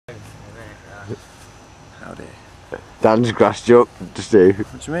Howdy. Dan's grassed you up, Stu.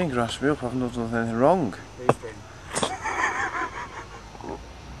 What do you mean grass me up? I've not done anything wrong.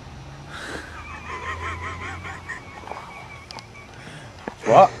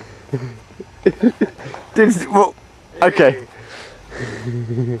 What? Well, okay.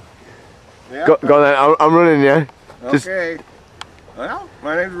 Yeah. Go on then, I'm running, yeah? Okay. Well,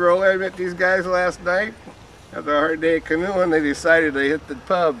 my name's Roly. I met these guys last night. After a hard day of canoeing, they decided to hit the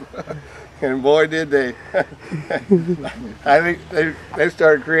pub. And boy, did they. I think they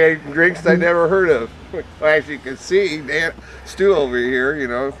started creating drinks I never heard of. Well, as you can see, Stu over here, you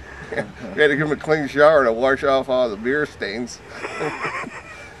know, we had to give him a clean shower to wash off all the beer stains.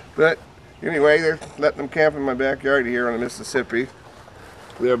 But anyway, they're letting them camp in my backyard here on the Mississippi.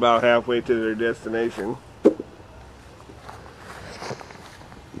 They're about halfway to their destination.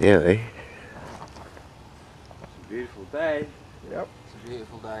 Nearly. It's a beautiful day. Yep. It's a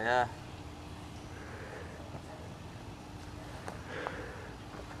beautiful day, yeah.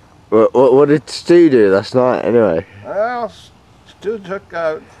 What did Stu do last night anyway? Well, Stu took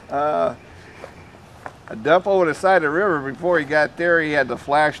a dump over the side of the river. Before he got there, he had to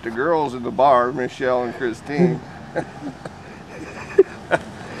flash the girls in the bar, Michelle and Christine.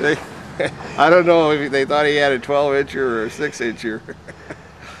 I don't know if they thought he had a 12-incher or a 6-incher.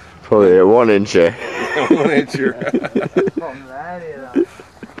 Probably a 1-incher. 1-incher.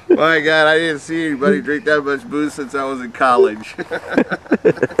 My God, I didn't see anybody drink that much booze since I was in college.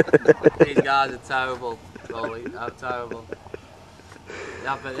 These guys are terrible, Rolly. They're terrible.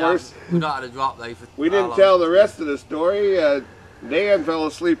 Yeah, but of course, we not had a drop though. We didn't tell the rest of the story. Dan fell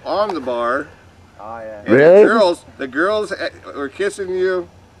asleep on the bar. Oh yeah. And really? The girls were kissing you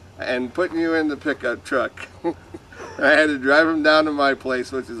and putting you in the pickup truck. I had to drive them down to my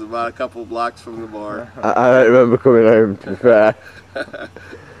place, which is about a couple blocks from the bar. I don't remember coming home, to be fair.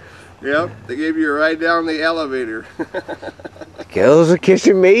 Yep, they gave you a ride down the elevator. The girls are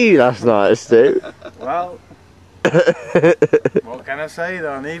kissing me last night, Stu. Well, what can I say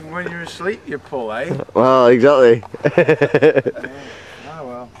then? Even when you're asleep, you pull, eh? Well, exactly. Oh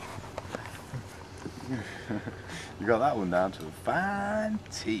well. You got that one down to a fine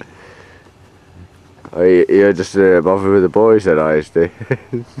tee. Oh, you're just bothered with the boys then, I Stu.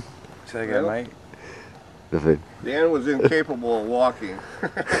 Say again, mate. Nothing. Dan was incapable of walking.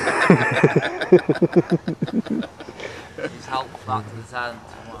 He's helped back to the tent,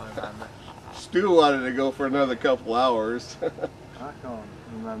 from what I remember. Stu wanted to go for another couple hours. I can't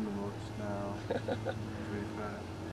remember much now. To be fair.